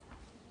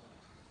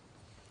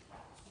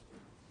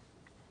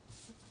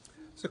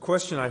It's a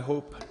question I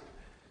hope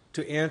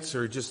to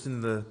answer just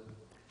in the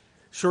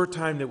short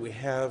time that we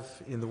have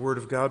in the Word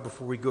of God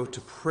before we go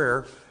to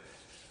prayer.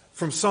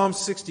 From Psalm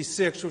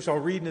 66, which I'll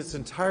read in its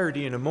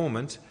entirety in a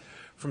moment,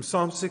 from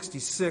Psalm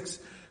 66,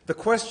 the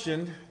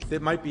question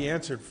that might be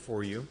answered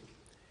for you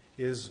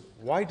is,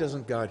 why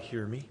doesn't God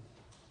hear me?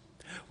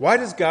 Why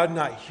does God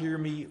not hear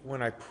me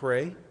when I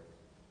pray?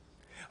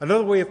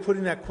 Another way of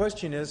putting that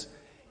question is,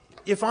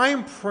 if I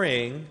am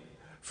praying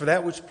for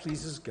that which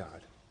pleases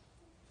God,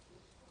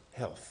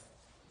 health,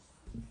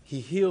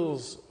 He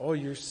heals all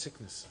your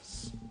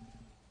sicknesses.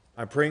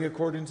 I'm praying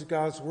according to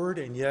God's word,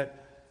 and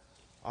yet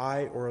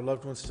I or a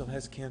loved one still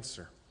has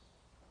cancer.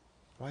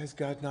 Why has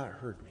God not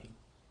heard me?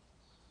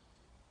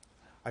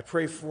 I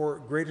pray for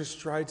greater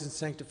strides in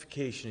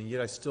sanctification, and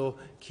yet I still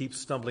keep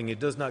stumbling. It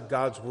does not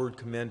God's word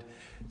commend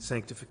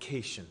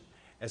sanctification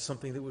as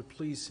something that would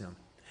please Him?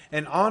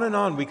 And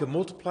on we can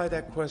multiply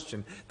that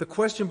question. The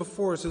question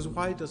before us is,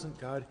 why doesn't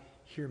God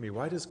hear me?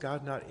 Why does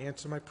God not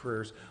answer my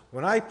prayers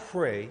when I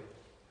pray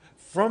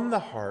from the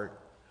heart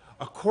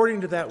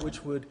according to that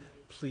which would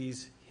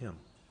please Him,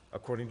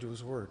 according to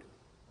His word?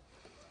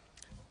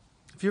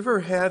 If you've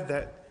ever had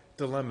that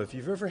dilemma, if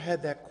you've ever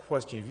had that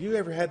question, if you've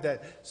ever had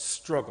that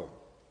struggle,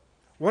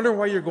 wondering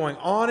why you're going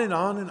on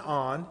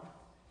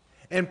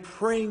and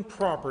praying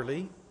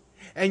properly,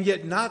 and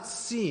yet not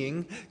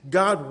seeing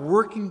God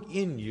working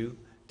in you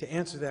to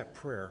answer that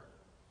prayer.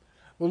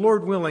 Well,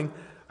 Lord willing,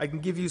 I can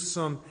give you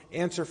some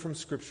answer from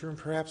Scripture and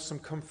perhaps some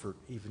comfort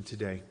even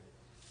today.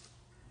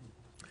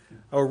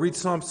 I'll read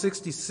Psalm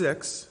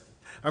 66.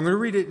 I'm going to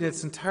read it in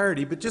its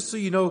entirety, but just so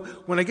you know,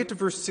 when I get to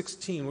verse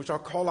 16, which I'll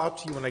call out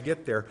to you when I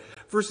get there,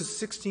 verses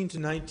 16 to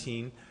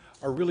 19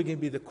 are really going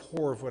to be the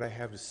core of what I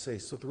have to say.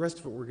 So the rest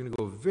of it we're going to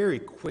go very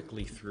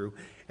quickly through,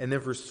 and then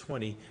verse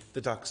 20,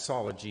 the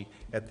doxology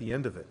at the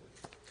end of it.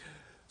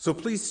 So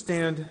please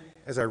stand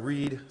as I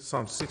read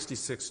Psalm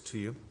 66 to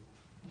you.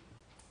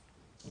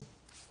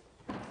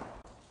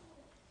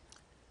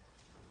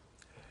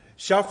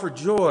 Shout for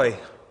joy,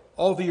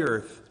 all the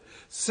earth.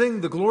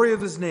 Sing the glory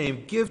of His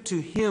name. Give to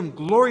Him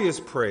glorious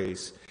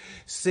praise.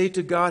 Say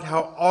to God,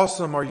 how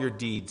awesome are your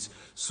deeds.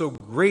 So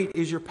great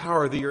is your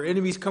power that your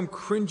enemies come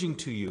cringing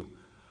to you.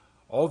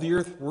 All the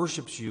earth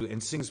worships you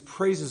and sings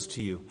praises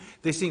to you.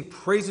 They sing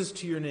praises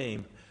to your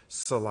name,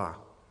 Salah.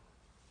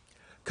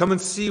 Come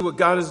and see what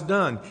God has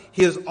done.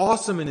 He is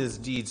awesome in His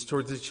deeds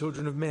towards the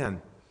children of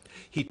men.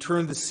 He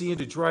turned the sea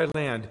into dry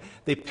land.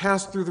 They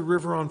passed through the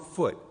river on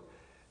foot.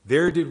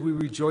 There did we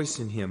rejoice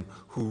in Him,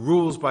 who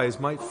rules by His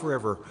might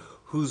forever,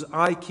 whose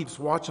eye keeps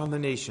watch on the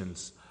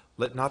nations.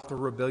 Let not the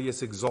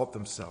rebellious exalt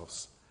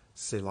themselves.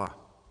 Selah.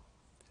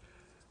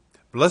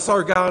 Bless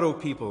our God, O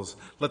peoples.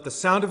 Let the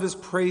sound of His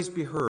praise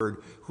be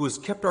heard, who has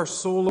kept our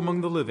soul among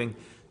the living,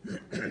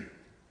 and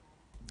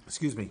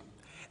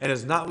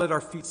has not let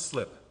our feet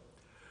slip.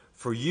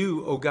 For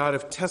you, O God,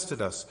 have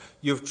tested us.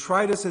 You have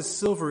tried us as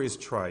silver is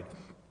tried.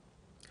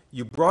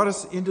 You brought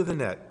us into the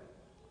net.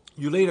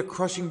 You laid a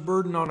crushing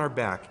burden on our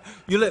back.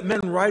 You let men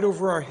ride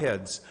over our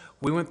heads.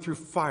 We went through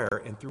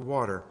fire and through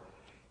water,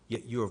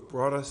 yet you have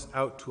brought us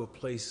out to a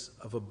place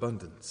of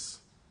abundance.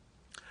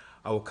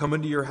 I will come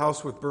into your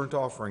house with burnt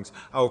offerings.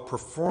 I will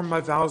perform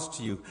my vows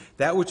to you,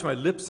 that which my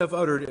lips have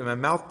uttered and my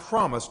mouth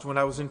promised when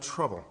I was in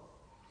trouble.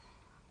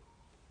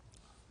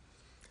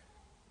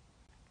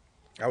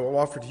 I will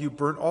offer to you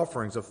burnt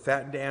offerings of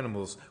fattened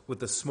animals with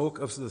the smoke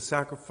of the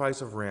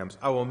sacrifice of rams.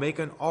 I will make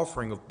an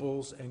offering of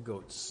bulls and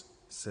goats.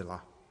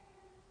 Selah.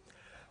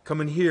 Come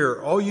and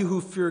hear, all you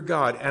who fear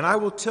God, and I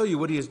will tell you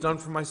what He has done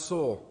for my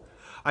soul.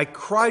 I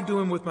cried to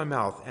Him with my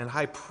mouth, and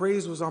high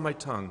praise was on my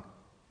tongue.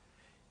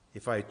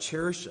 If I had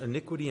cherished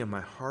iniquity in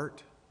my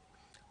heart,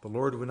 the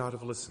Lord would not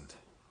have listened.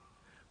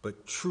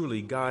 But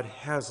truly God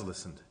has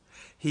listened.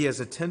 He has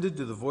attended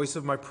to the voice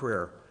of my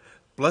prayer.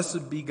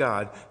 Blessed be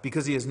God,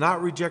 because He has not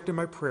rejected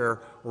my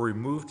prayer or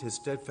removed His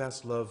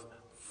steadfast love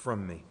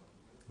from me.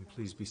 And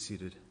please be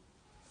seated.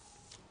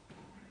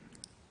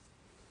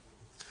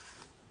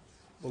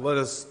 Well, let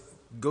us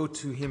go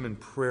to Him in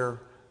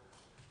prayer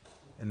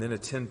and then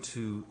attend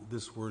to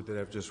this word that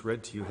I've just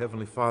read to you.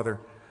 Heavenly Father,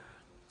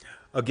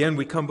 again,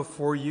 we come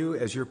before you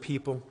as your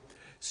people,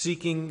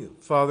 seeking,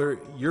 Father,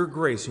 your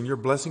grace and your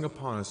blessing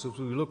upon us as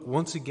we look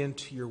once again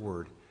to your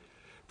word.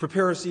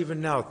 Prepare us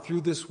even now through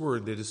this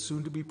word that is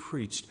soon to be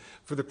preached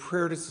for the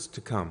prayer that is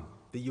to come,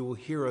 that you will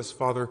hear us,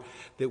 Father,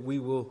 that we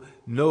will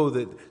know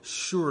that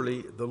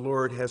surely the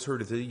Lord has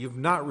heard us, that you've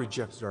not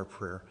rejected our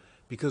prayer,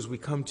 because we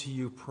come to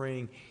you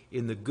praying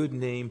in the good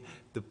name,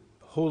 the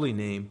holy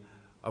name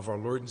of our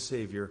Lord and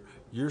Savior,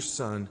 your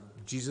Son,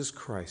 Jesus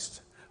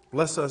Christ.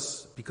 Bless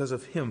us because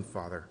of Him,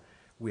 Father.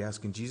 We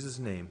ask in Jesus'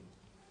 name,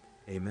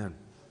 amen.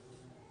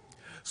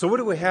 So what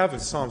do we have in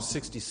Psalm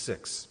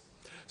 66?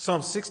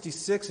 Psalm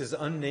 66 is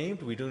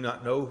unnamed. We do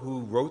not know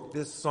who wrote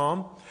this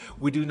psalm.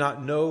 We do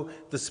not know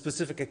the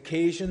specific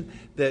occasion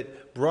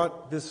that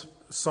brought this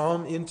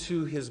psalm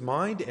into his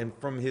mind and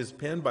from his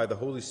pen by the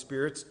Holy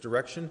Spirit's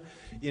direction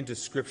into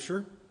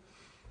Scripture.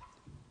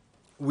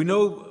 We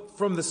know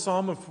from the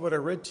psalm of what I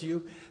read to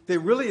you that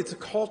really it's a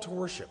call to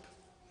worship.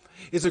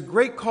 It's a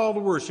great call to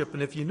worship,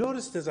 and if you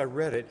noticed as I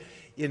read it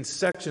in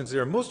sections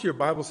there, most of your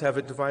Bibles have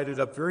it divided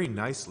up very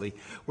nicely,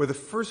 where the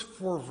first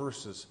 4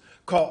 verses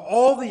call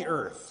all the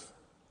earth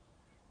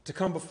to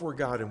come before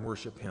God and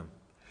worship him.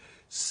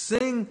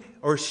 Sing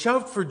or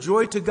shout for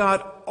joy to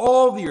God,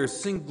 all the earth.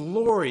 Sing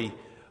glory,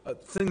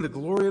 sing the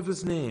glory of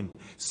his name.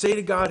 Say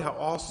to God, how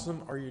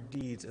awesome are your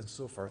deeds, and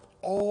so forth.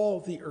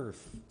 All the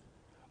earth,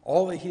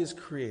 all that he has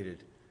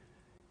created,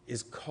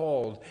 is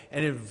called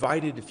and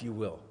invited, if you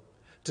will,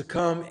 to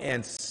come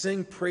and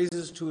sing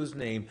praises to his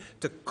name,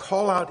 to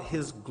call out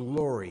his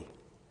glory.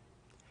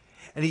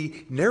 And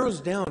he narrows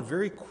down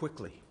very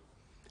quickly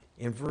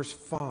in verse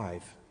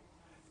 5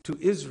 to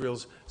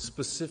Israel's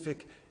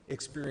specific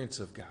experience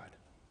of God.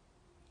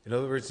 In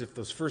other words, if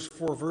those first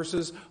 4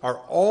 verses are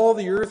all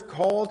the earth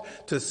called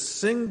to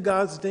sing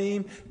God's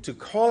name, to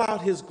call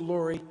out his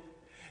glory,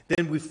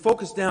 then we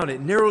focus down.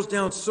 It narrows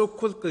down so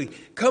quickly.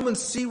 Come and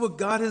see what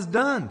God has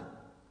done.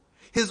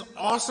 His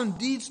awesome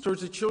deeds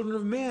towards the children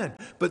of man.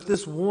 But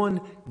this one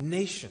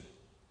nation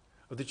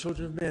of the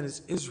children of man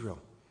is Israel.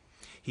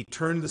 He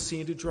turned the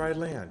sea into dry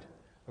land.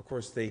 Of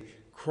course, they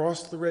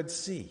crossed the Red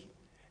Sea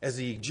as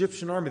the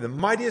Egyptian army, the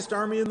mightiest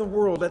army in the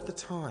world at the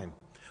time,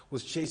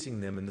 was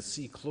chasing them, and the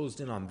sea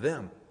closed in on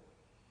them.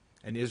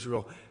 And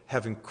Israel,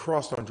 having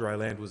crossed on dry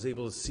land, was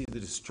able to see the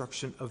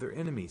destruction of their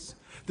enemies.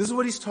 This is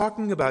what he's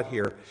talking about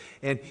here.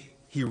 And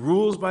he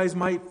rules by his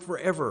might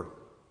forever.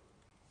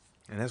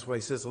 And that's why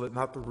he says, let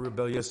not the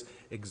rebellious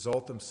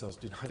exalt themselves.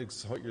 Do not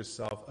exalt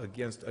yourself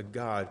against a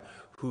God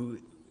who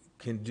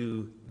can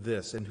do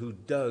this and who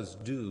does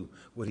do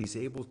what he's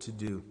able to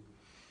do.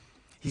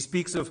 He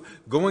speaks of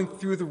going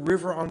through the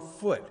river on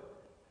foot.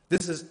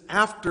 This is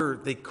after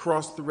they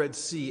crossed the Red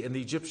Sea and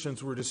the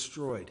Egyptians were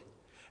destroyed.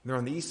 And they're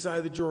on the east side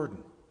of the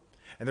Jordan.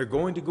 And they're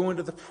going to go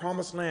into the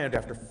promised land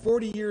after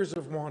 40 years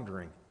of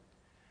wandering.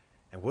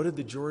 And what did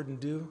the Jordan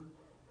do?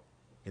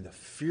 In the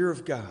fear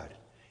of God,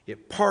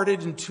 it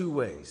parted in 2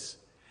 ways.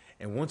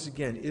 And once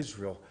again,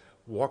 Israel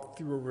walked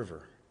through a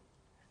river.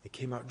 They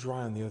came out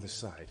dry on the other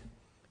side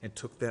and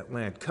took that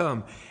land.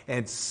 Come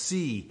and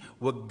see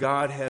what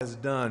God has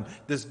done.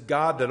 This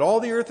God that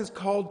all the earth is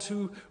called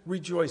to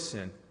rejoice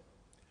in.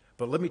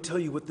 But let me tell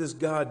you what this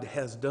God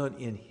has done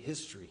in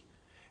history.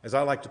 As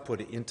I like to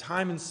put it, in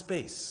time and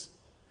space.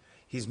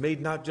 He's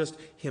made not just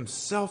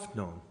himself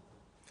known,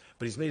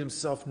 but he's made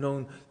himself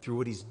known through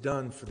what he's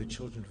done for the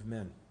children of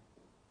men.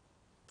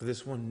 For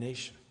this one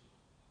nation.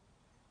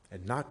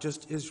 And not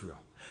just Israel.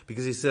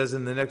 Because he says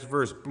in the next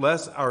verse,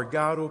 bless our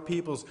God, O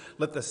peoples.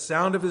 Let the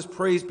sound of his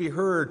praise be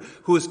heard,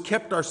 who has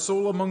kept our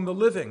soul among the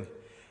living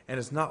and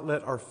has not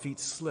let our feet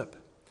slip.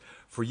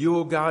 For you,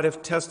 O God,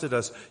 have tested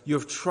us. You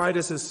have tried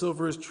us as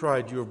silver is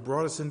tried. You have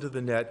brought us into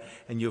the net,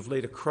 and you have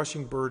laid a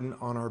crushing burden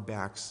on our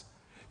backs.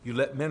 You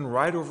let men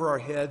ride over our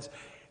heads.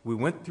 We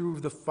went through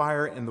the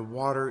fire and the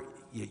water,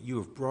 yet you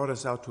have brought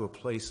us out to a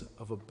place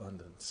of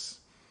abundance.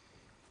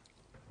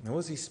 Now, what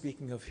is he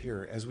speaking of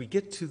here? As we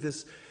get to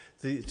this,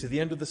 to the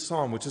end of the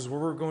psalm, which is where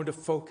we're going to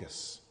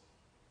focus,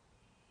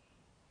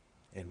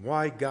 and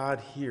why God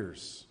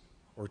hears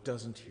or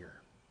doesn't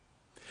hear.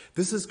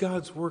 This is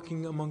God's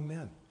working among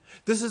men.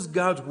 This is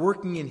God's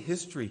working in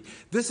history.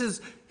 This is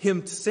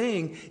him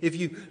saying, if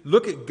you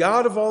look at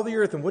God of all the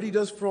earth and what he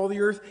does for all the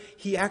earth,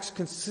 he acts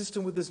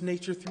consistent with his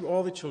nature through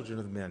all the children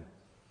of men.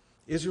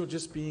 Israel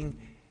just being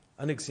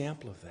an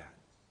example of that.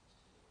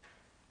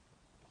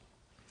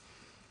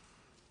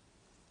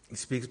 He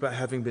speaks about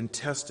having been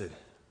tested,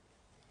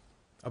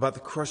 about the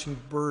crushing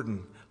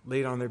burden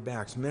laid on their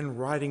backs, men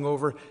riding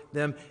over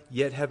them,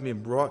 yet having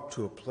been brought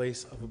to a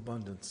place of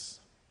abundance.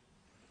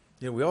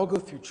 You know, we all go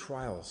through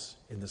trials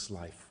in this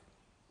life.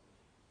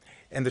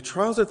 And the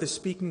trials that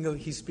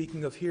he's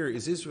speaking of here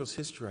is Israel's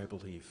history, I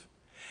believe.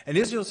 And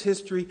Israel's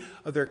history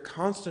of their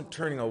constant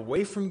turning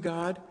away from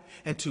God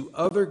and to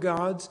other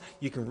gods.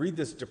 You can read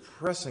this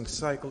depressing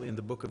cycle in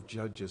the book of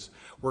Judges,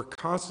 where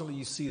constantly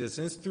you see this.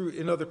 And it's through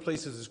in other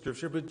places of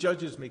Scripture, but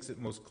Judges makes it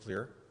most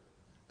clear,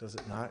 does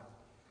it not?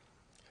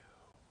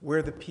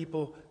 Where the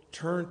people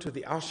turn to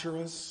the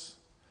Asherahs,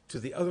 to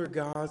the other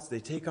gods.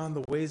 They take on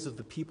the ways of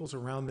the peoples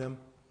around them,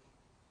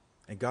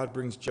 and God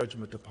brings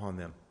judgment upon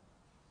them.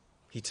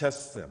 He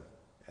tests them,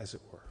 as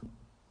it were.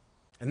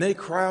 And they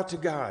cry out to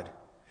God,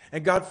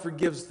 and God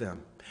forgives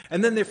them.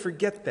 And then they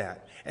forget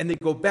that, and they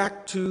go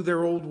back to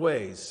their old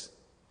ways.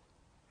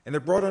 And they're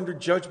brought under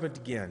judgment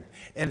again.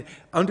 And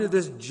under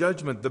this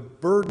judgment, the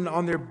burden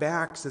on their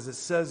backs, as it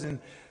says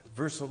in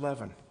verse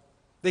 11,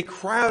 they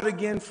cry out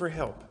again for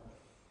help.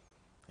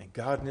 And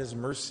God in his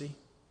mercy,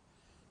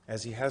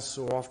 as he has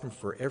so often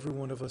for every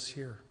one of us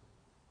here,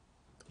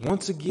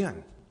 once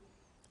again,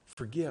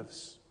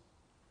 forgives,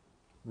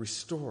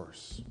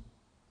 restores,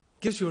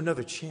 gives you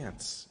another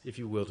chance, if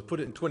you will, to put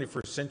it in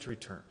 21st century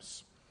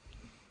terms.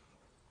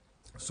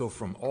 So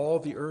from all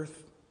the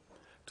earth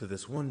to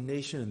this one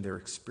nation and their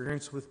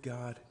experience with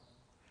God,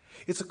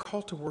 it's a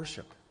call to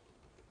worship.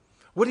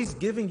 What he's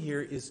giving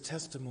here is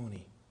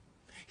testimony.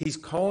 He's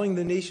calling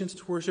the nations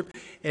to worship.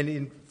 And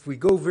if we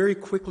go very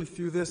quickly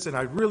through this, and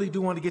I really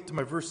do want to get to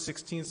my verse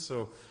 16,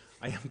 so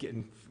I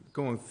am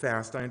going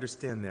fast. I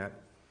understand that.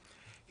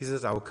 He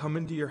says, I will come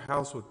into your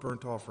house with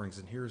burnt offerings,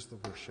 and here's the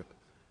worship.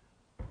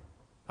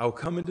 I will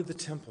come into the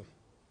temple.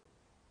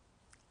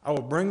 I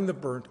will bring the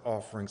burnt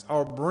offerings. I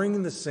will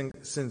bring the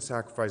sin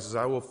sacrifices.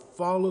 I will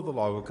follow the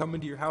law. I will come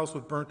into your house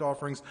with burnt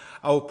offerings.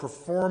 I will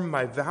perform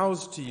my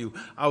vows to you.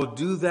 I will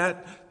do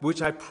that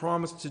which I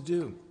promised to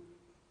do.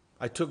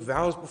 I took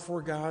vows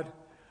before God.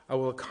 I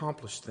will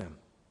accomplish them.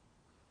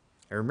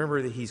 And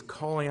remember that he's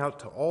calling out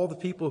to all the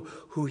people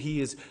who he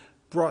has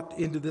brought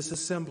into this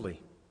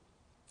assembly.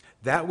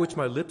 That which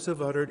my lips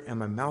have uttered and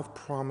my mouth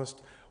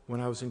promised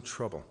when I was in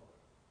trouble.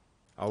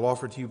 I'll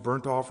offer to you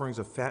burnt offerings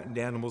of fattened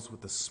animals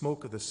with the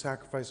smoke of the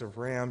sacrifice of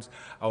rams.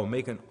 I will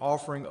make an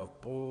offering of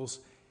bulls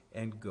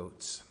and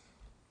goats.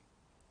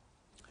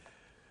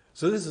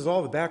 So this is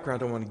all the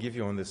background I want to give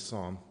you on this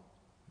psalm.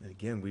 And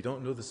again, we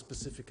don't know the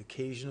specific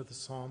occasion of the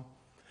psalm.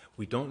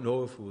 We don't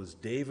know if it was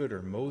David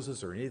or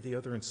Moses or any of the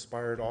other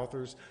inspired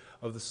authors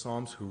of the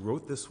Psalms who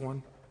wrote this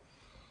one.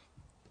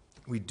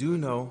 We do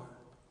know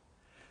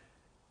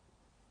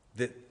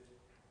that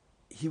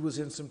he was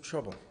in some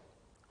trouble,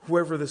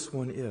 whoever this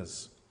one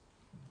is.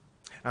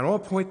 And I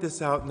want to point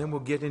this out, and then we'll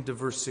get into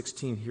verse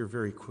 16 here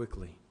very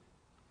quickly.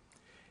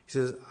 He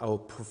says, I will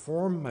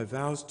perform my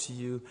vows to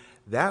you,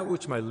 that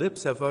which my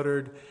lips have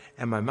uttered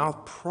and my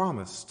mouth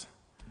promised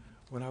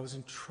when I was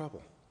in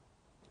trouble.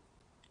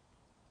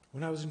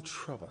 When I was in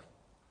trouble.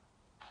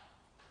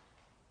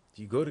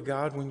 Do you go to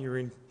God when you're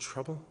in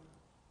trouble?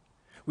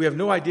 We have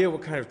no idea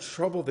what kind of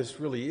trouble this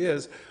really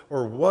is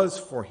or was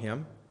for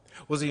him.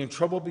 Was he in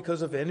trouble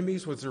because of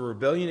enemies? Was there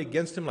rebellion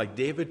against him like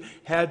David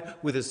had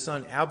with his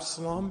son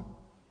Absalom?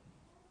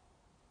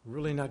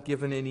 Really not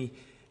given any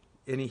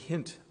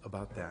hint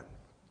about that.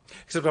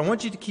 Except I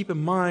want you to keep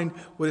in mind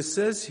what it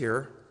says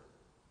here,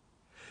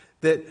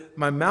 that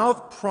my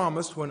mouth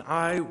promised when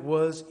I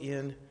was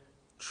in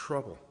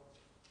trouble.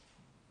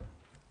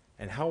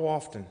 And how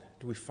often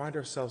do we find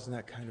ourselves in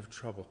that kind of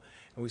trouble?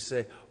 And we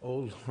say,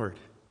 oh Lord,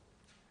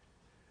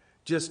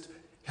 just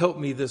help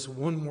me this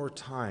one more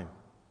time,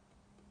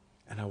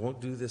 and I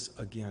won't do this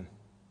again.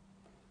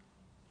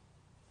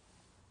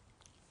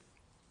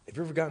 Have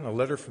you ever gotten a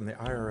letter from the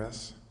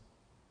IRS?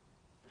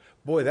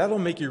 Boy, that'll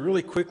make you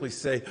really quickly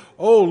say,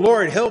 oh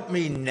Lord, help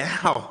me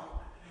now.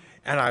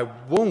 And I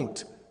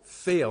won't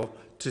fail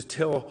to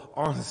tell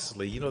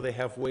honestly. You know, they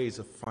have ways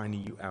of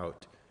finding you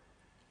out.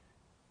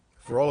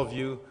 For all of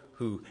you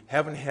who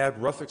haven't had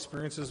rough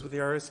experiences with the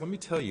IRS, let me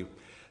tell you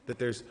that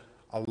there's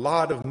a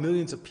lot of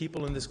millions of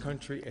people in this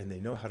country, and they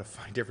know how to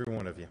find every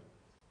one of you.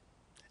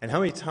 And how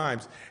many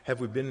times have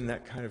we been in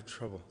that kind of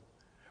trouble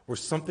where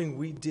something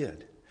we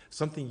did,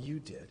 something you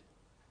did,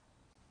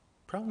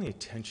 probably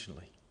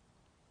intentionally,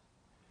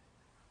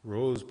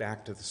 rose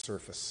back to the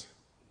surface,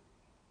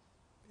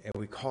 and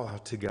we call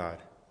out to God.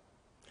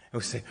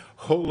 And we say,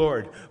 oh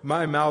Lord,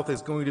 my mouth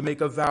is going to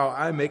make a vow.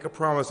 I make a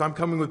promise. I'm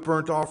coming with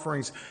burnt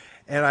offerings.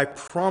 And I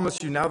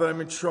promise you, now that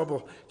I'm in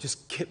trouble,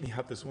 just get me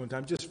out this one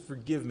time. Just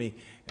forgive me,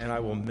 and I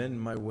will mend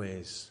my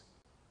ways.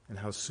 And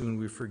how soon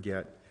we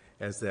forget,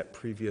 as that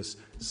previous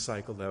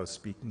cycle that I was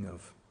speaking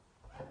of.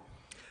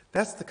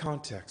 That's the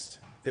context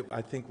that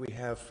I think we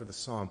have for the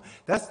psalm.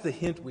 That's the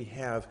hint we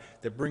have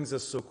that brings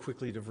us so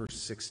quickly to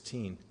verse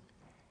 16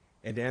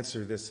 and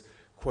answer this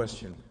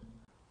question.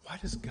 Why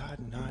does God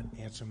not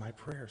answer my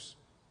prayers?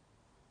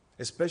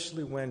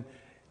 Especially when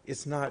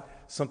it's not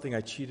something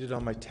I cheated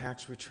on my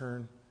tax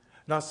return,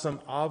 not some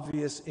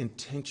obvious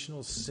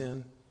intentional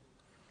sin,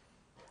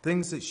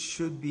 things that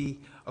should be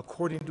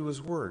according to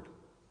his word.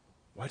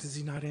 Why does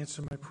he not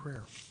answer my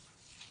prayer?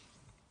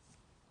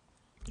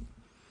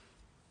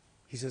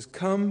 He says,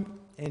 come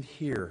and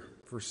hear,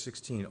 verse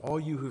 16, all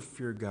you who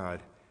fear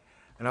God,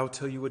 and I will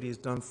tell you what he has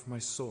done for my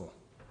soul.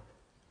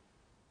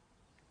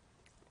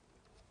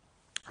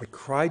 I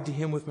cried to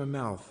him with my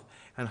mouth,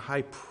 and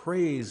high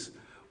praise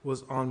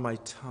was on my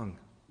tongue.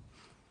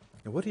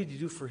 And what did he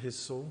do for his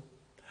soul?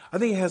 I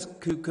think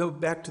it could go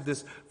back to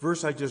this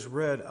verse I just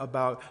read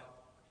about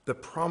the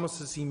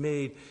promises he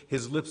made,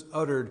 his lips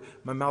uttered,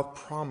 my mouth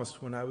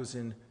promised when I was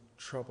in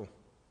trouble.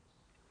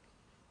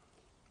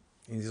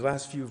 In these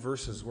last few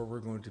verses where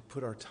we're going to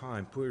put our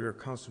time, put our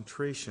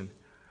concentration,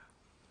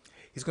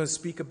 he's going to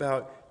speak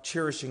about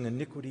cherishing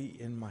iniquity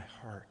in my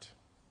heart.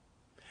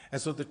 And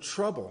so the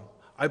trouble,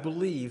 I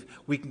believe,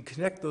 we can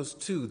connect those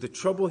two. The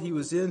trouble he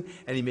was in,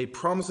 and he made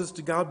promises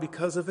to God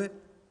because of it.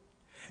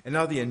 And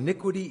now the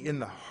iniquity in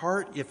the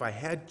heart, if I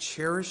had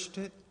cherished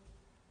it,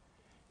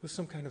 it was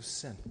some kind of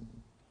sin.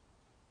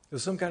 It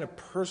was some kind of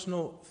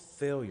personal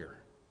failure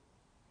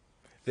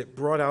that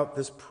brought out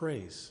this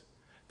praise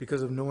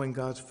because of knowing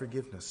God's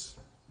forgiveness.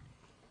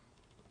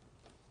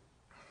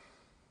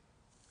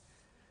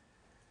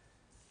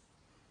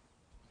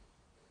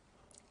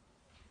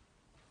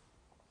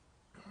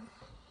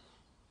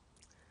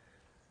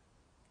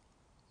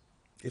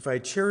 If I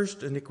had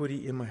cherished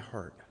iniquity in my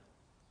heart,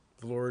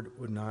 the Lord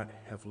would not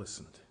have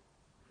listened.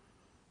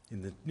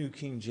 In the New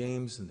King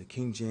James and the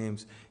King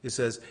James, it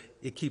says,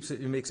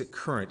 it makes it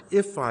current.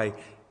 If I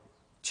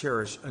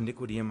cherish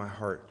iniquity in my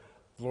heart,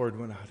 the Lord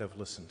would not have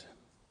listened.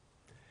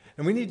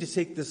 And we need to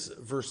take this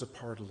verse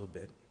apart a little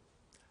bit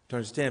to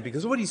understand,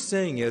 because what he's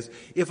saying is,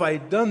 if I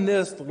had done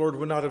this, the Lord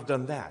would not have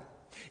done that.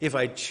 If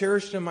I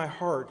cherished in my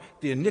heart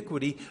the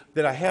iniquity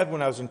that I had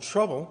when I was in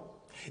trouble,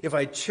 if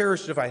I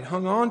cherished it, if I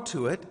hung on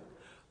to it,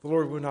 the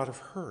Lord would not have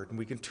heard. And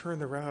we can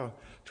turn around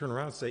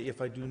and say,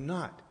 if I do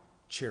not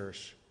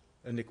cherish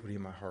iniquity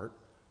in my heart,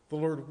 the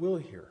Lord will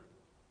hear.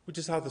 Which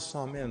is how the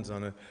psalm ends,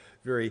 on a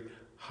very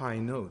high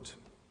note.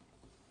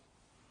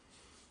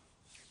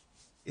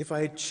 If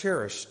I had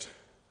cherished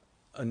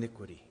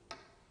iniquity.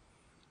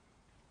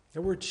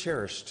 The word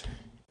cherished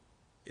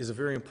is a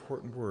very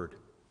important word.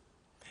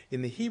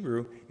 In the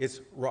Hebrew, it's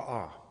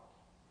ra'ah.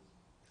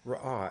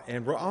 Ra'ah.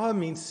 And ra'ah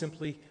means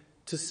simply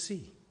to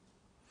see.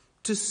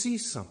 To see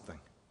something.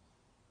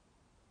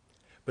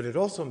 But it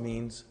also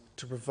means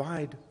to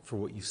provide for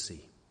what you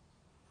see.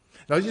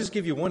 Now, I'll just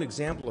give you one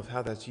example of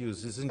how that's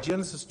used. It's in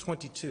Genesis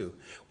 22,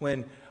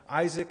 when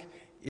Isaac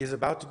is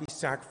about to be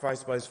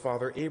sacrificed by his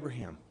father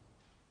Abraham.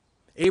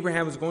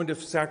 Abraham is going to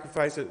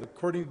sacrifice,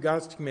 according to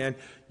God's command,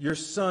 your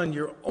son,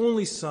 your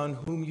only son,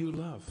 whom you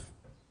love.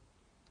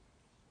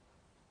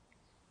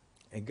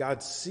 And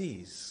God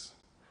sees,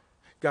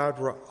 God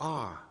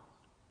ra'ah,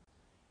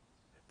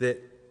 that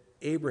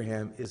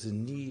Abraham is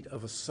in need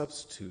of a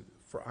substitute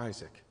for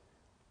Isaac.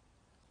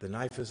 The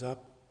knife is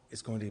up.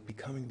 It's going to be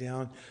coming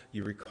down.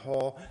 You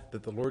recall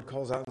that the Lord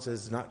calls out and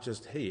says, not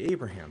just, hey,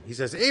 Abraham. He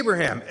says,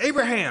 Abraham,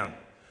 Abraham,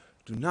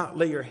 do not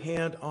lay your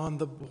hand on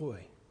the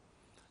boy,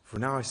 for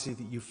now I see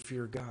that you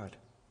fear God.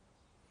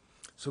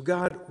 So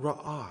God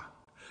ra'ah.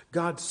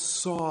 God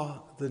saw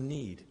the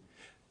need.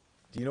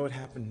 Do you know what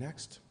happened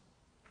next?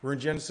 We're in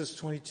Genesis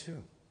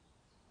 22.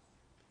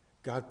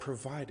 God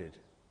provided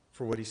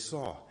for what he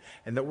saw.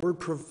 And that word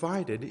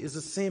provided is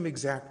the same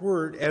exact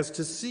word as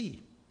to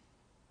see.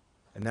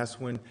 And that's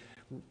when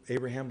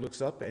Abraham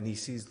looks up and he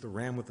sees the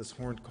ram with his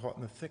horn caught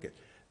in the thicket.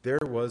 There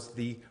was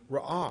the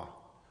ra'ah,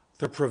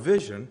 the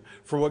provision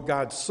for what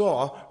God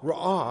saw,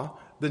 ra'ah,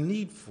 the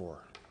need for.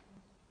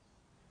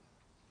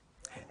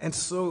 And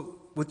so,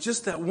 with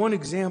just that one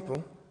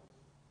example,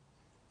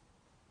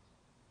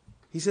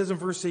 he says in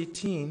verse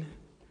 18,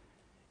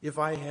 if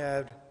I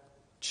had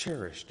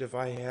cherished, if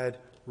I had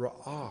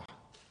ra'ah,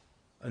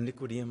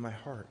 iniquity in my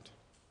heart.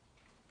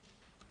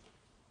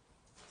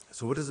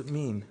 So what does it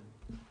mean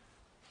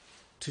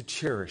to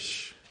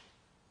cherish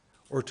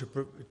or to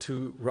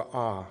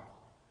ra'ah,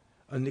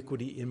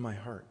 iniquity in my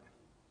heart?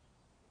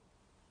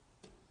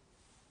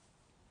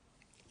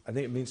 I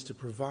think it means to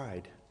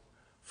provide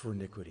for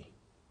iniquity.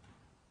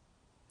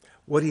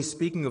 What he's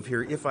speaking of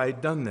here, if I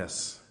had done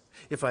this,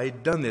 if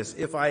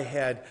I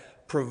had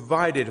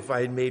provided, if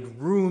I had made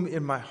room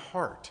in my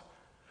heart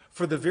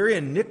for the very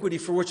iniquity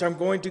for which I'm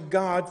going to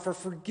God for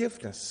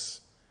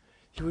forgiveness,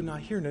 he would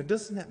not hear. Now,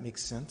 doesn't that make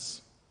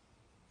sense?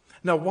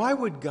 Now, why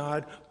would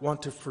God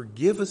want to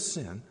forgive a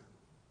sin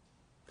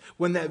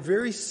when that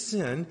very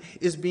sin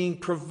is being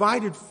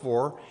provided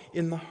for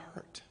in the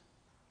heart?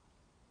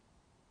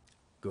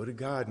 Go to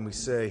God and we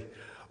say,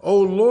 oh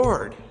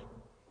Lord,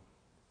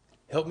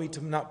 help me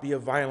to not be a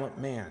violent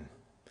man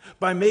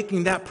by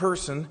making that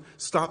person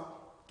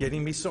stop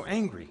getting me so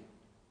angry.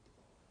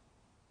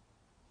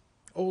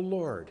 Oh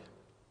Lord,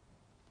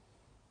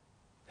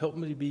 help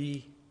me to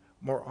be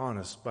more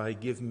honest by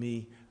giving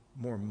me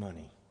more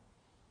money.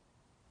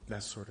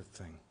 That sort of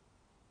thing.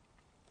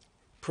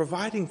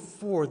 Providing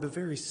for the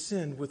very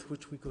sin with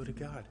which we go to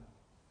God.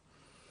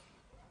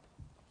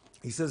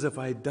 He says, if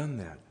I had done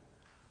that,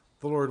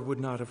 the Lord would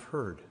not have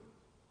heard.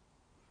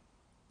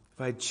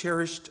 If I had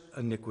cherished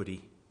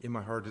iniquity in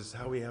my heart, is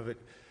how we have it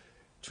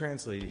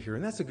translated here.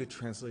 And that's a good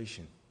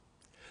translation.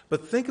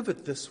 But think of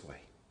it this way.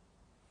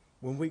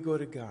 When we go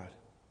to God,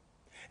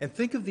 and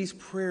think of these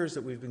prayers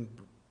that we've been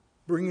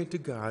bringing to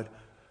God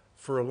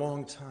for a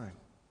long time,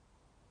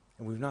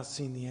 and we've not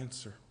seen the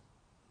answer.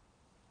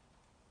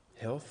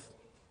 Health,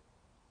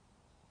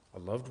 a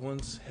loved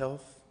one's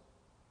health,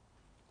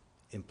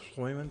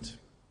 employment,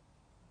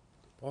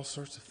 all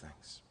sorts of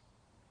things.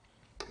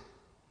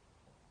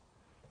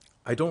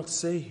 I don't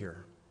say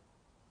here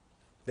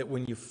that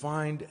when you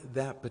find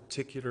that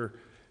particular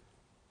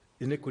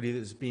iniquity that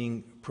is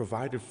being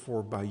provided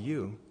for by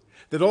you,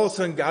 that all of a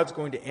sudden God's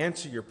going to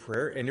answer your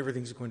prayer and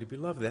everything's going to be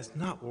lovely. That's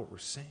not what we're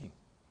saying.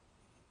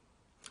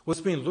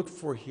 What's being looked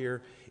for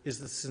here is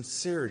the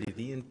sincerity,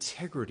 the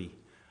integrity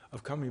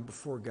of coming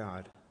before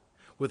God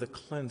with a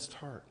cleansed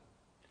heart.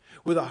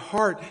 With a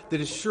heart that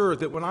is sure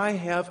that when I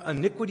have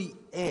iniquity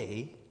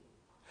A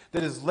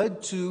that has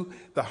led to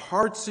the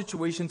hard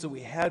situations that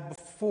we had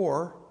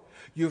before,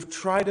 you have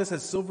tried us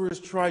as silver is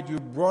tried. You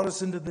brought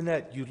us into the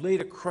net. You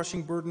laid a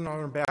crushing burden on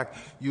our back.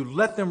 You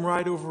let them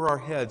ride over our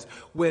heads.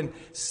 When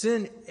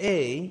sin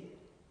A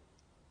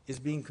is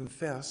being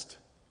confessed,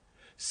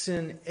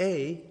 sin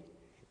A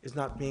is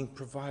not being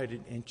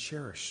provided and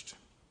cherished.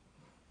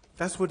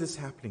 That's what is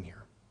happening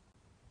here.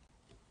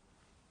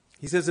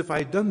 He says, if I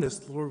had done this,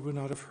 the Lord would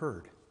not have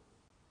heard.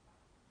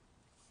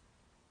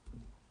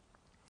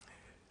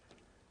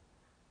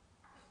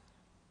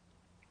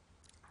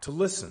 To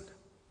listen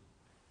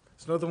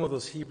It's another one of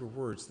those Hebrew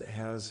words that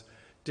has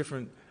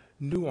different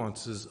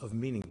nuances of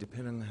meaning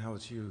depending on how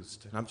it's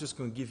used. And I'm just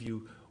going to give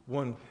you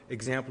one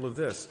example of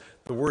this.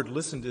 The word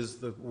listened is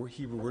the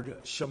Hebrew word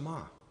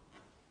Shema.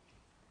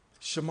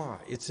 Shema.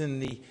 It's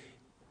in the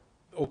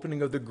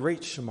opening of the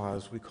Great Shema,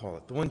 as we call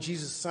it. The one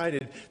Jesus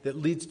cited that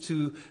leads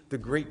to the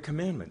Great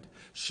Commandment.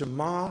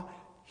 Shema,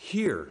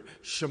 hear.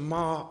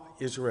 Shema,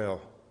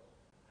 Israel.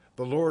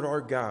 The Lord our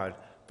God,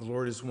 the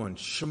Lord is one.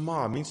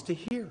 Shema means to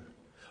hear.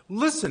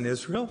 Listen,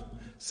 Israel,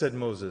 said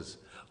Moses.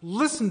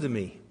 Listen to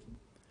me.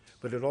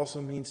 But it also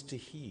means to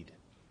heed,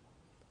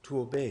 to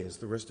obey, as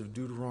the rest of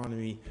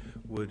Deuteronomy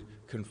would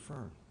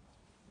confirm.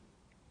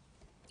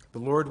 The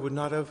Lord would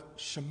not have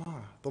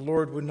Shema. The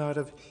Lord would not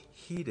have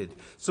heeded.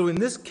 So in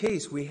this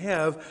case, we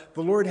have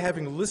the Lord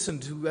having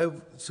listened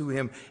to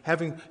him,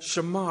 having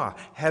Shema,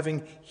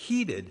 having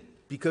heeded,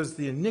 because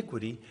the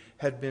iniquity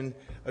had been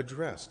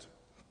addressed.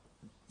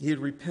 He had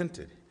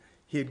repented.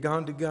 He had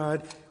gone to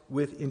God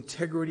with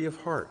integrity of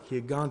heart. He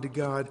had gone to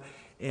God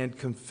and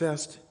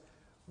confessed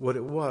what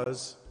it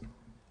was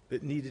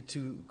that needed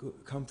to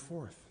come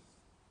forth.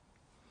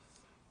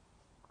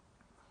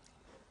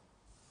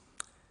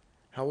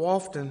 How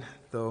often,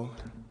 though,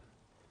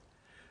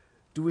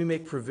 do we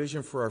make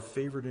provision for our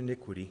favorite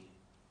iniquity,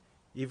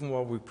 even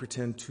while we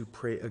pretend to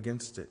pray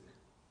against it?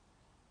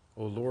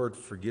 O Lord,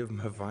 forgive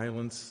my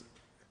violence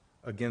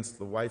against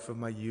the wife of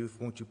my youth.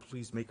 Won't you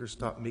please make her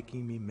stop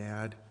making me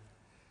mad?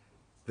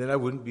 Then I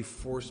wouldn't be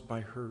forced by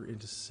her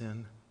into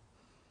sin.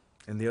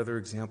 And the other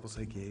examples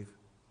I gave.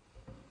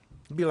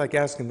 It'd be like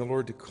asking the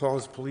Lord to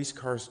cause police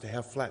cars to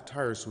have flat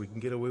tires so we can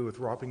get away with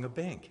robbing a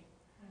bank.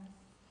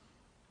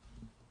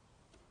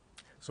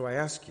 So I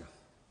ask you,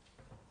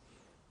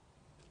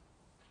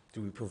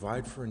 do we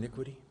provide for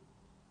iniquity?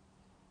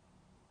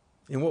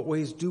 In what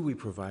ways do we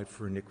provide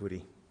for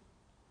iniquity?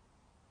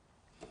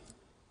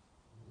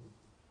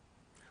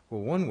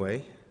 Well, one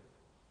way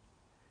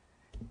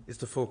is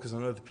to focus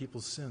on other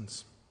people's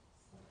sins.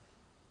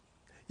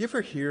 You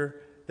ever hear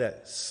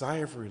that sigh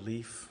of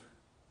relief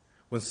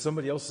when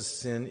somebody else's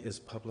sin is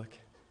public?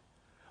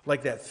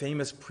 Like that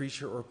famous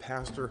preacher or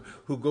pastor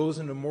who goes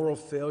into moral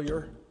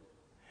failure,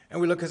 and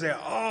we look and say,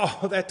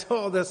 that's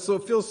so,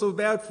 feels so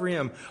bad for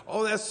him.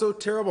 Oh, that's so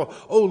terrible.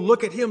 Oh,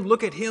 look at him,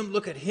 look at him,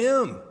 look at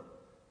him.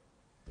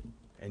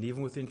 And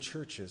even within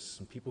churches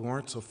and people who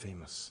aren't so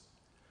famous,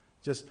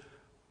 just,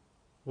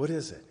 what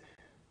is it?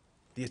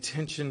 The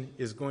attention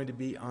is going to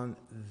be on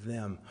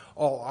them.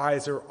 All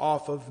eyes are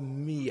off of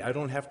me. I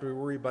don't have to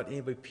worry about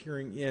anybody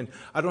peering in.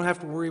 I don't have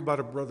to worry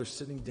about a brother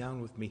sitting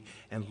down with me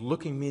and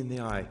looking me in the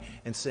eye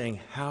and saying,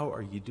 how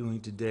are you doing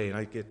today? And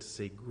I get to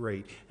say,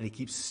 great. And he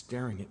keeps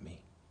staring at me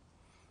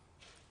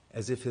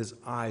as if his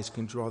eyes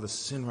can draw the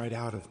sin right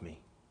out of me.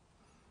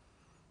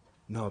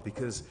 No,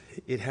 because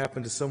it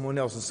happened to someone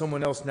else, and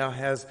someone else now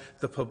has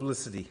the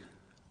publicity.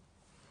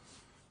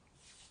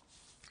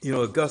 You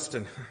know,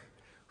 Augustine,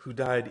 who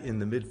died in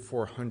the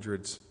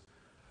mid-400s,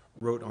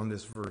 wrote on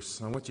this verse.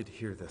 And I want you to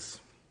hear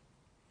this,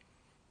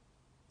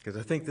 because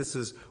I think this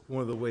is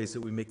one of the ways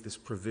that we make this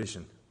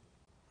provision.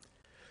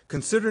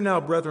 Consider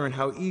now, brethren,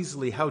 how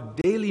easily, how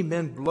daily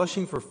men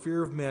blushing for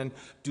fear of men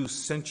do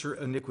censure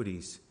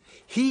iniquities.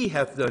 He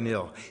hath done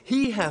ill,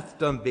 he hath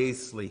done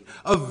basely.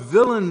 A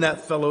villain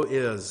that fellow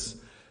is.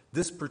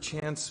 This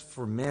perchance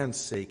for man's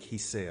sake, he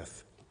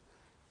saith.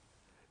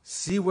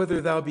 See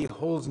whether thou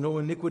beholdest no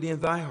iniquity in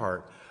thy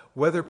heart,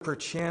 whether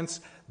perchance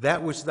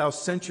that which thou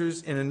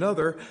censures in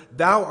another,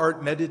 thou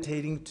art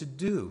meditating to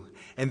do,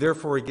 and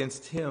therefore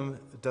against him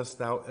dost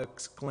thou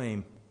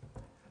exclaim,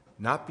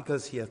 not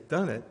because he hath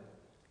done it,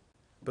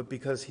 but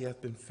because he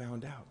hath been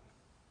found out.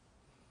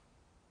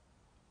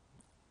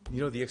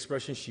 You know the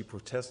expression, she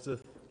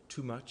protesteth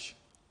too much?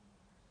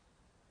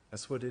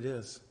 That's what it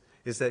is.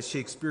 It's that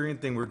Shakespearean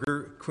thing where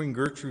Queen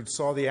Gertrude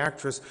saw the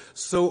actress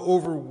so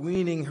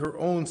overweening her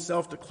own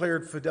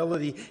self-declared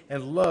fidelity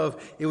and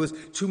love, it was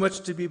too much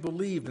to be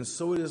believed, and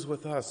so it is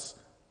with us.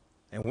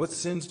 And what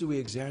sins do we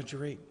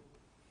exaggerate?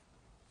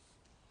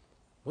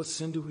 What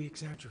sin do we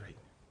exaggerate?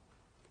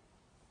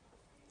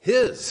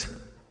 His.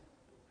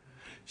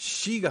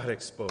 She got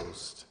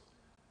exposed,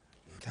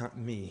 not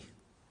me.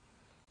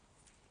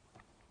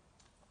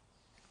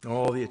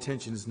 All the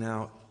attention is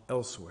now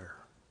elsewhere.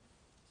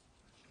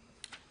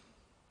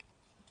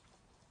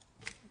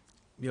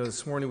 You know,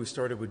 this morning we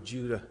started with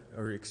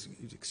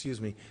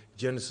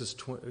Genesis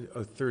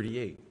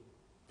 38.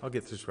 I'll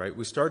get this right.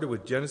 We started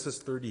with Genesis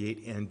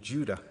 38 and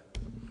Judah.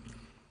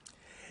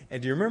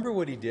 And do you remember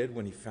what he did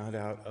when he found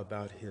out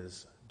about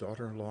his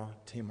daughter-in-law,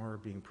 Tamar,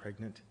 being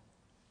pregnant?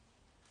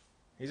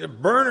 He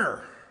said, burn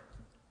her.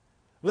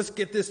 Let's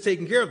get this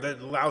taken care of,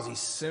 that lousy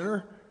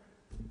sinner.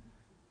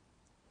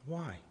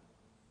 Why?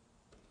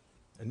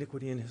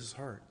 Iniquity in his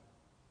heart.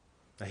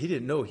 Now, he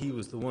didn't know he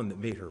was the one that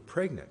made her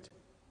pregnant.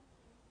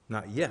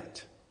 Not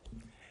yet.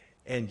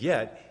 And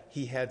yet,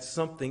 he had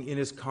something in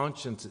his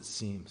conscience, it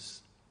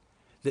seems,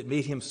 that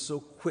made him so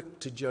quick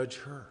to judge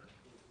her.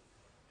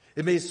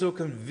 It made it so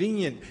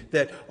convenient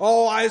that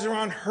all eyes are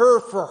on her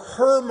for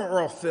her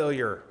moral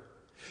failure.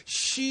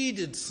 She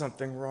did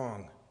something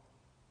wrong.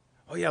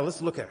 Oh yeah,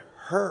 let's look at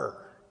her.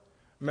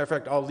 Matter of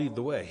fact, I'll lead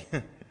the way.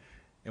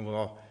 And we'll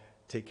all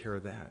take care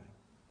of that.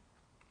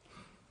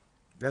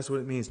 That's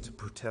what it means to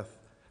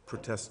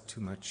protest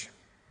too much.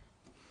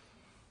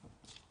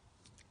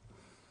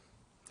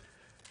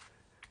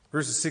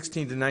 Verses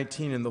 16 to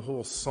 19 in the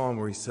whole psalm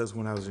where he says,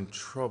 when I was in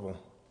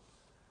trouble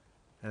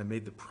and I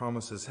made the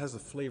promises, has a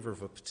flavor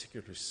of a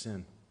particular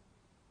sin.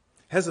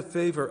 Has a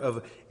flavor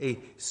of a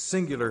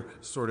singular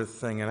sort of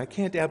thing. And I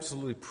can't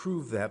absolutely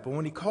prove that. But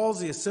when he calls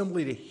the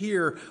assembly to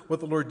hear what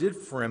the Lord did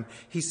for him,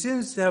 he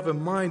seems to have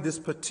in mind this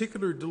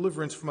particular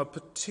deliverance from a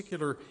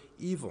particular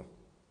evil.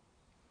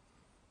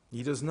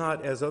 He does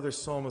not, as other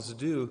psalmists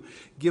do,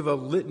 give a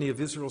litany of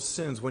Israel's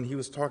sins when he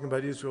was talking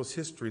about Israel's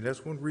history.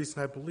 That's one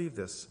reason I believe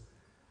this.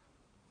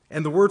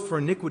 And the word for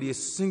iniquity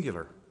is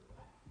singular.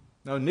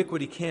 Now,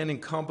 iniquity can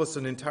encompass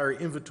an entire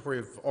inventory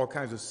of all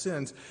kinds of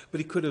sins, but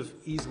he could have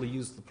easily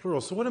used the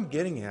plural. So what I'm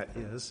getting at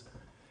is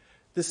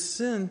the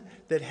sin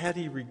that had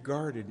he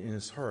regarded in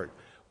his heart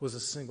was a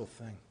single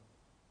thing.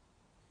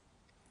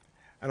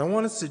 And I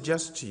want to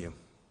suggest to you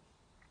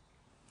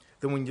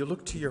that when you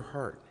look to your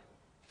heart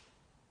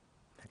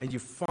and you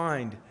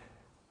find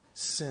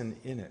sin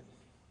in it,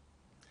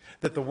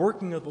 that the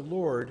working of the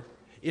Lord,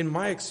 in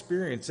my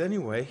experience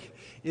anyway,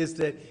 is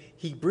that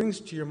he brings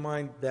to your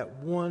mind that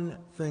one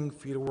thing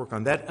for you to work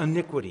on, that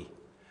iniquity.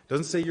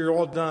 Doesn't say you're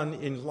all done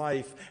in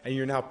life and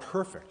you're now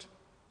perfect.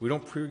 We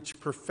don't preach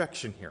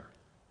perfection here.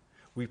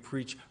 We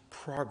preach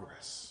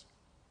progress.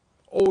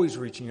 Always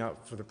reaching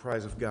out for the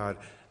prize of God,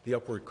 the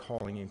upward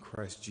calling in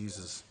Christ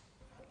Jesus.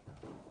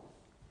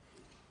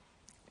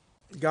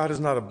 God is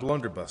not a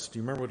blunderbuss. Do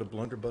you remember what a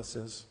blunderbuss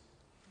is?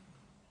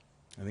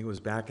 I think it was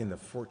back in the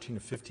 14 or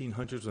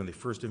 1500s when they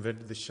first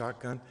invented the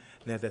shotgun.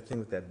 And they had that thing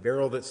with that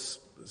barrel that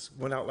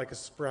went out like a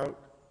sprout.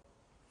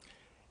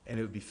 And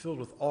it would be filled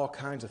with all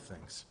kinds of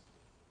things.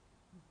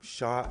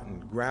 Shot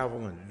and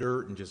gravel and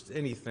dirt and just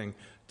anything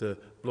to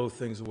blow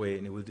things away.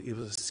 And it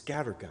was a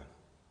scatter gun.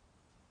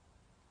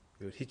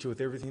 They would hit you with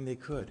everything they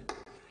could.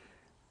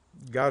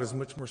 God is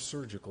much more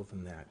surgical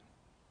than that.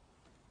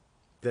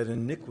 That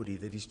iniquity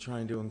that he's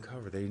trying to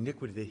uncover, the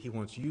iniquity that he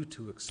wants you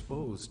to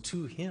expose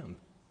to him,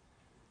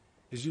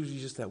 is usually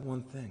just that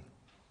one thing.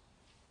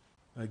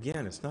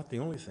 Again, it's not the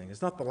only thing.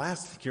 It's not the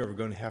last thing you're ever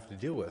going to have to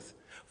deal with.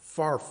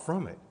 Far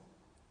from it.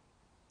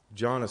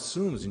 John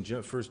assumes in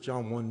 1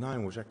 John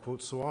 1:9, which I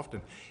quote so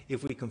often,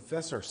 if we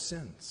confess our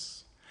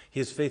sins,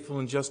 he is faithful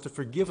and just to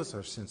forgive us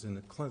our sins and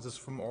to cleanse us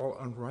from all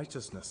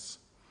unrighteousness.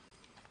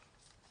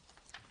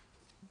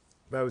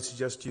 But I would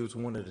suggest to you it's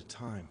one at a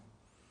time.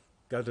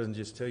 God doesn't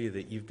just tell you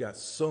that you've got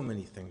so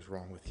many things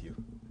wrong with you.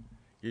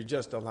 You're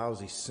just a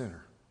lousy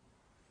sinner.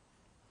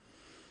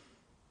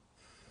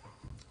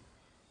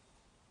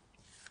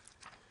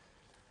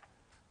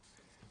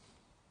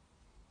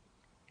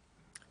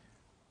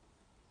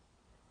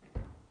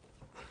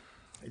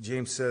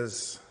 James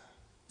says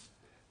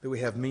that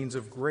we have means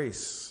of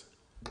grace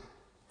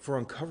for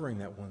uncovering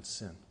that one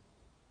sin.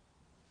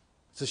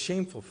 It's a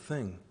shameful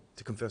thing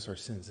to confess our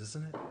sins,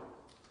 isn't it?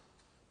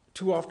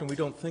 Too often we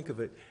don't think of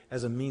it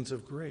as a means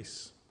of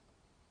grace.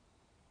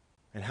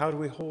 And how do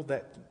we hold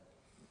that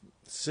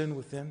sin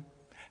within?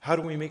 How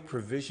do we make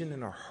provision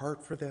in our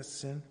heart for that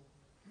sin?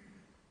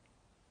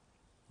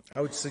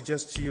 I would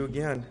suggest to you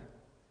again,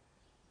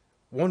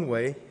 one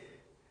way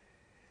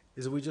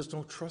is that we just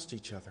don't trust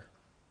each other.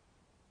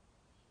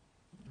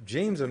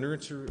 James, under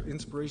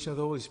inspiration of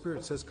the Holy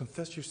Spirit, says,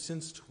 confess your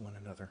sins to one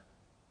another.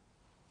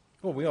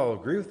 Well, we all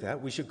agree with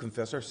that. We should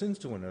confess our sins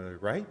to one another,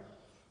 right?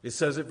 It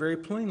says it very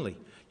plainly.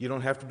 You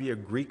don't have to be a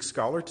Greek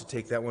scholar to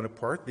take that one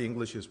apart. The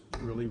English is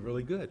really,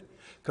 really good.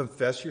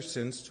 Confess your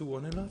sins to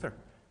one another.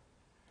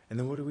 And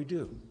then what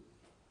do?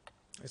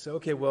 I say,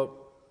 okay,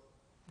 well,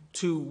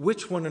 to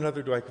which one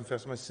another do I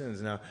confess my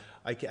sins? Now,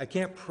 I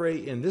can't pray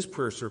in this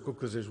prayer circle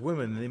because there's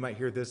women and they might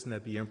hear this and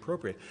that'd be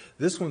inappropriate.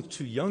 This one's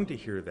too young to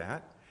hear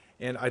that.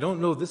 And I don't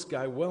know this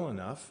guy well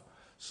enough.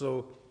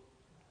 So,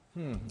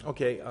 I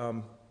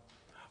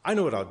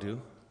know what I'll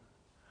do.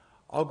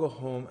 I'll go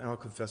home and I'll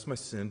confess my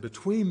sin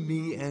between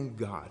me and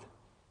God.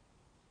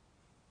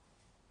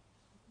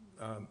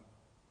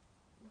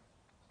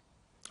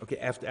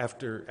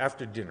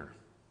 After dinner.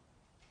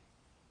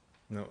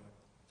 No,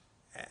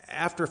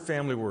 after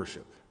family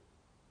worship.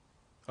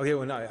 Okay,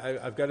 well, now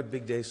I've got a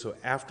big day, so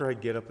after I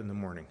get up in the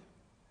morning.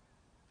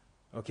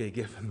 Okay,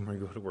 get up in the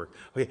morning, go to work.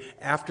 Okay,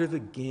 after the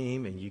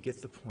game, and you get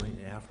the point,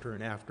 after,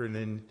 and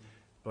then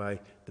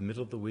by the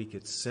middle of the week,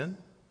 it's sin.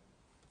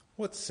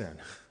 What sin?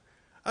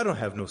 I don't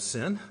have no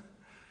sin.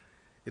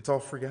 It's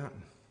all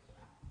forgotten.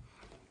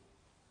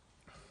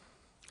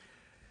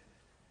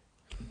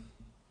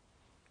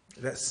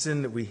 That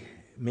sin that we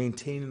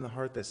maintain in the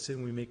heart, that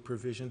sin we make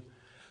provision,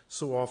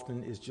 so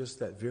often is just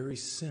that very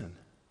sin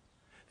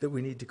that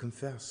we need to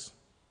confess.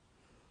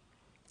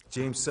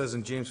 James says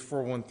in James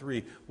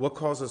 4:1-3, what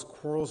causes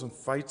quarrels and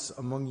fights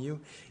among you?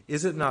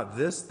 Is it not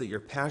this, that your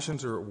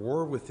passions are at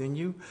war within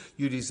you?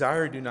 You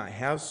desire and do not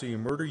have, so you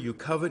murder. You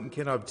covet and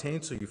cannot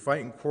obtain, so you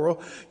fight and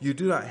quarrel. You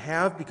do not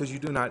have because you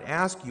do not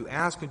ask. You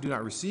ask and do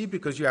not receive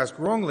because you ask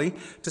wrongly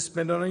to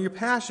spend it on your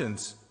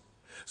passions.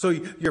 So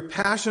your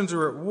passions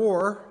are at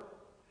war,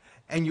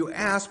 and you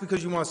ask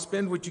because you want to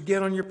spend what you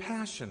get on your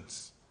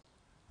passions.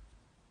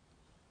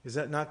 Is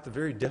that not the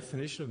very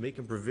definition of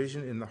making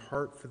provision in the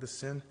heart for the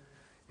sin?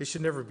 It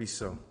should never be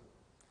so.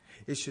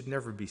 It should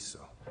never be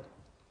so.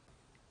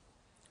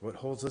 What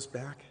holds us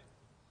back?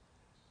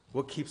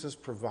 What keeps us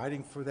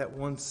providing for that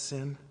one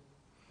sin?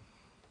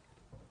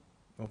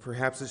 Well,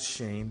 perhaps it's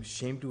shame.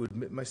 Shame to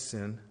admit my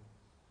sin.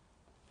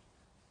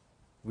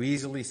 We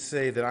easily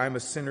say that I'm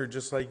a sinner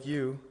just like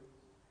you.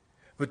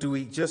 But do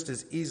we just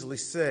as easily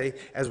say,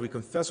 as we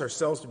confess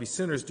ourselves to be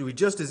sinners, do we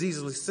just as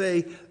easily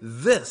say,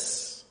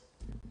 this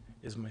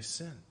is my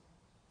sin?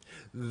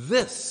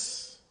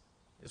 This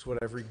is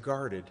what I've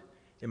regarded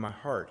in my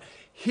heart.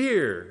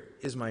 Here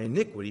is my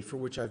iniquity for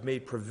which I've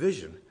made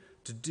provision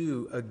to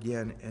do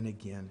again and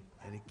again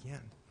and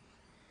again.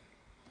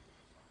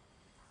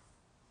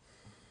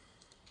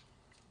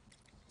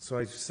 So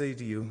I say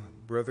to you,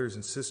 brothers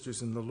and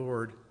sisters in the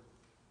Lord,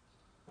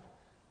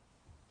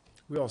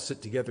 we all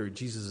sit together at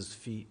Jesus'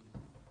 feet.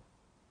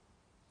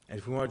 And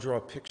if we want to draw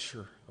a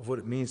picture of what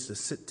it means to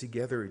sit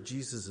together at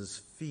Jesus'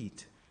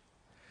 feet,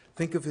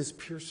 think of his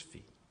pierced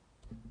feet.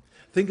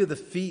 Think of the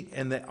feet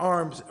and the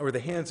arms or the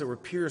hands that were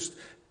pierced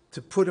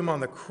to put him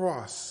on the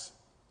cross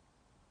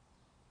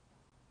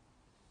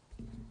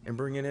and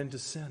bring an end to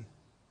sin.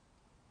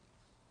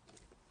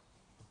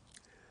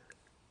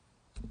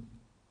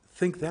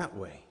 Think that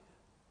way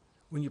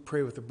when you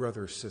pray with a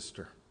brother or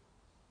sister.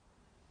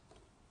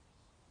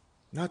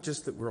 Not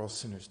just that we're all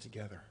sinners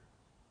together,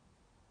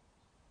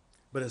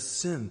 but a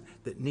sin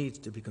that needs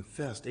to be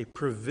confessed, a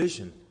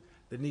provision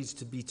that needs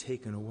to be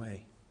taken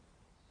away.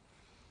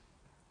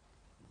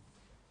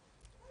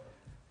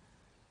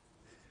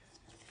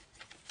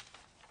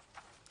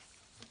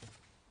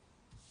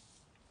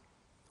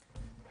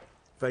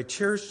 If I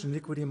cherished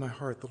iniquity in my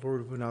heart, the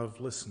Lord would not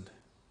have listened.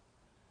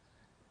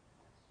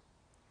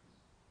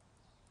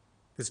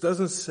 This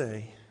doesn't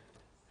say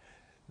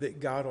that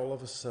God all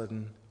of a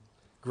sudden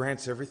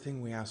grants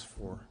everything we ask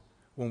for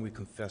when we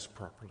confess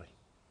properly.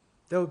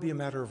 That would be a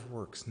matter of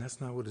works, and that's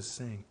not what it's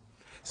saying.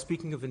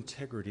 Speaking of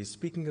integrity,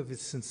 speaking of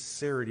his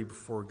sincerity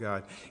before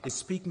God, it's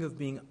speaking of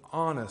being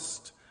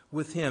honest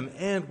with him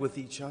and with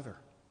each other.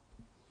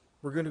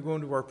 We're going to go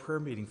into our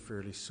prayer meeting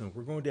fairly soon.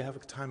 We're going to have a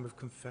time of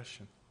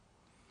confession.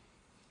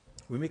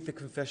 We make the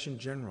confession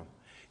general.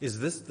 Is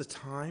this the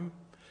time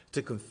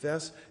to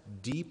confess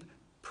deep,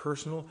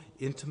 personal,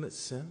 intimate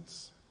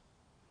sins?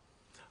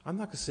 I'm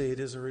not going to say it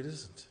is or it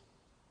isn't.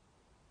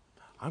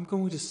 I'm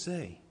going to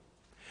say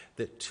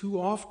that too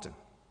often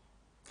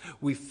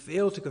we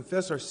fail to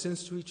confess our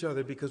sins to each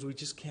other because we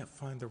just can't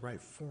find the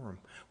right forum.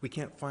 We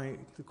can't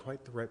find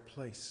quite the right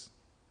place.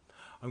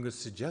 I'm going to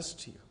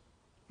suggest to you,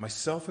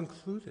 myself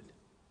included,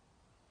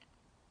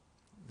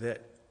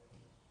 that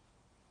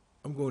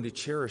I'm going to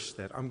cherish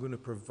that. I'm going to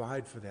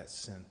provide for that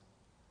sin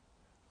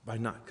by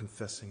not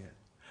confessing it,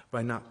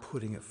 by not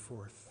putting it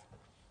forth.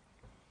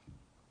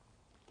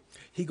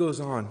 He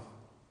goes on,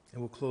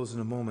 and we'll close in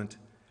a moment,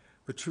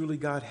 but truly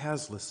God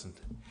has listened.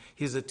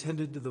 He has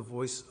attended to the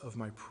voice of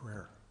my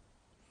prayer.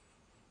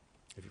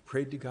 Have you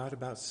prayed to God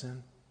about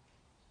sin?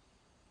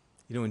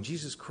 You know, in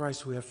Jesus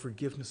Christ we have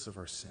forgiveness of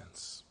our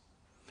sins.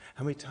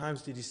 How many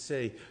times did he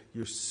say,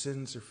 your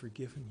sins are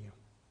forgiven you?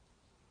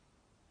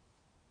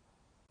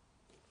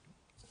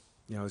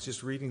 You know, I was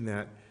just reading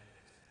that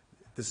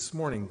this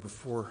morning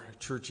before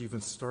church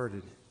even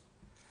started.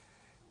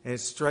 And it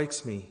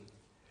strikes me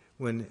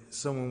when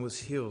someone was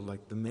healed,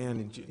 like the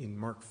man in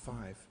Mark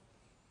 5.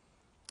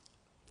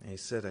 And he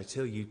said, I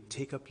tell you,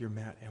 take up your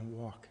mat and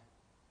walk.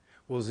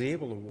 Well, was he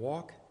able to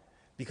walk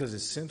because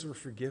his sins were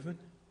forgiven?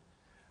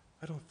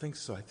 I don't think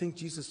so. I think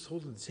Jesus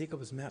told him to take up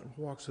his mat and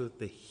walk so that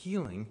the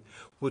healing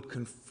would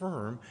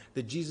confirm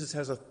that Jesus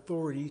has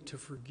authority to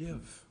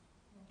forgive.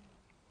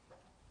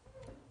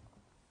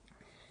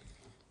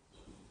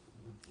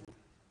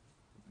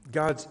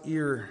 God's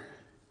ear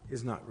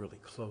is not really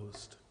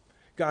closed.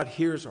 God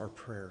hears our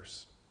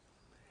prayers.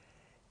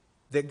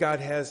 That God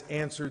has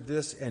answered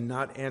this and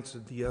not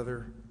answered the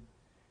other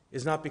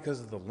is not because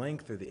of the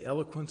length or the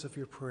eloquence of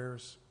your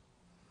prayers.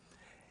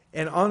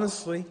 And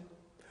honestly,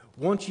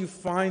 once you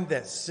find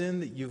that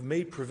sin that you've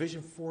made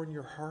provision for in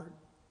your heart,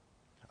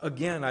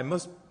 again, I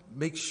must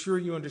make sure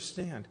you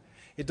understand.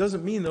 It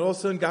doesn't mean that all of a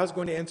sudden God's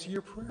going to answer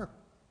your prayer.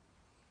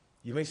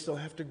 You may still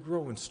have to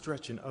grow and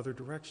stretch in other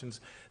directions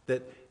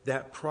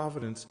that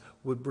providence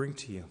would bring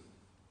to you.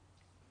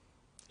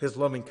 His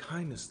loving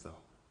kindness, though,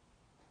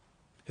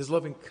 his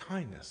loving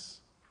kindness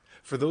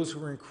for those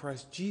who are in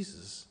Christ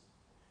Jesus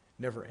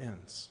never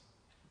ends.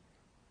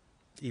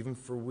 Even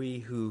for we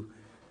who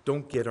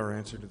don't get our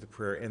answer to the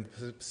prayer, and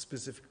the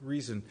specific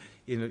reason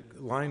in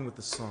line with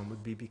the psalm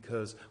would be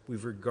because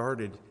we've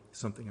regarded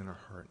something in our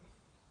heart.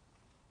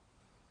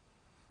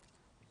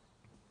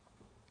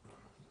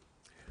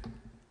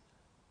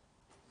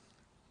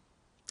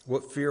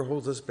 What fear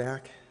holds us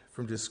back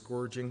from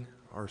disgorging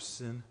our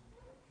sin?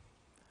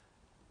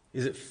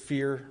 Is it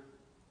fear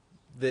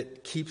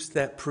that keeps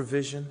that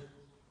provision?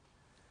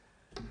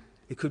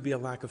 It could be a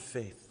lack of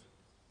faith.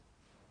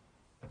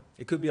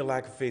 It could be a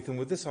lack of faith. And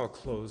with this, I'll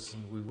close,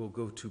 and we will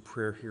go to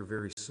prayer here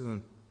very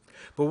soon.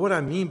 But what I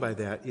mean by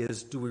that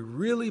is, do we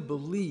really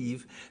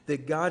believe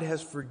that God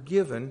has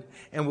forgiven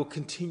and will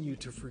continue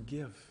to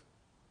forgive?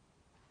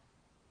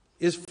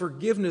 Is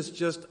forgiveness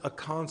just a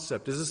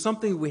concept? Is it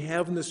something we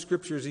have in the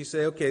Scriptures? You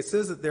say, okay, it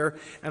says it there,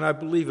 and I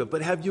believe it.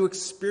 But have you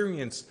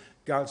experienced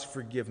God's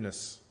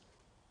forgiveness?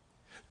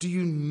 Do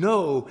you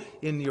know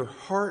in your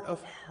heart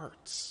of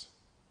hearts,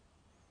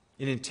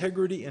 in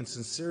integrity and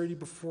sincerity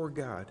before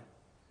God,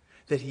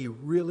 that He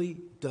really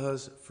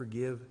does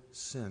forgive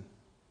sin?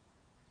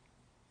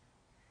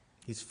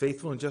 He's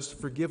faithful and just to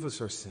forgive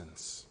us our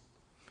sins.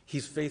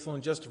 He's faithful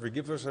and just to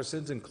forgive us our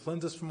sins and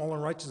cleanse us from all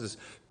unrighteousness.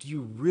 Do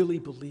you really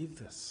believe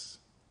this?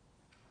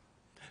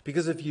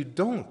 Because if you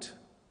don't,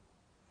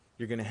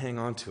 you're going to hang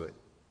on to it.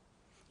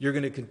 You're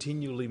going to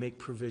continually make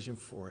provision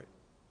for it.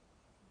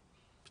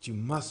 But you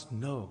must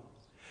know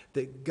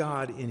that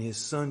God in His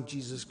Son,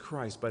 Jesus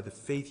Christ, by the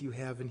faith you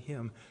have in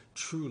Him,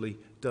 truly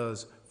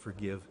does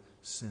forgive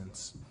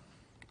sins.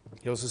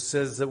 He also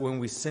says that when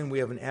we sin, we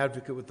have an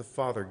advocate with the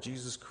Father,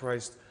 Jesus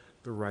Christ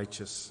the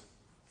righteous.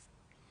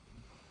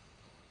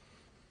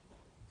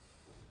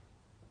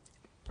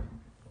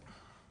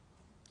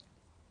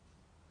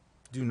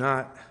 Do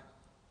not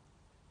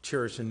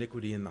cherish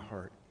iniquity in the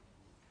heart,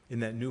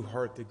 in that new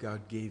heart that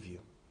God gave you.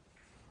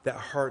 That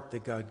heart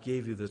that God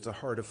gave you that's a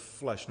heart of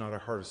flesh, not a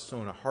heart of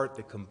stone, a heart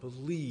that can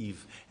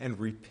believe and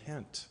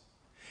repent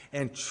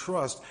and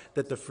trust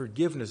that the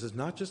forgiveness is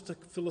not just a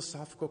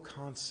philosophical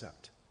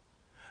concept,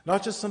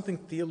 not just something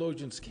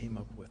theologians came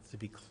up with to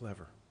be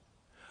clever,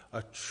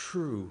 a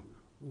true,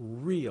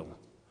 real,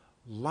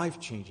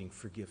 life-changing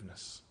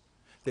forgiveness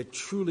that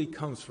truly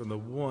comes from the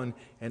one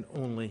and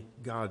only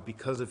God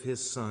because of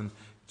His Son,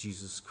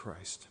 Jesus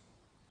Christ.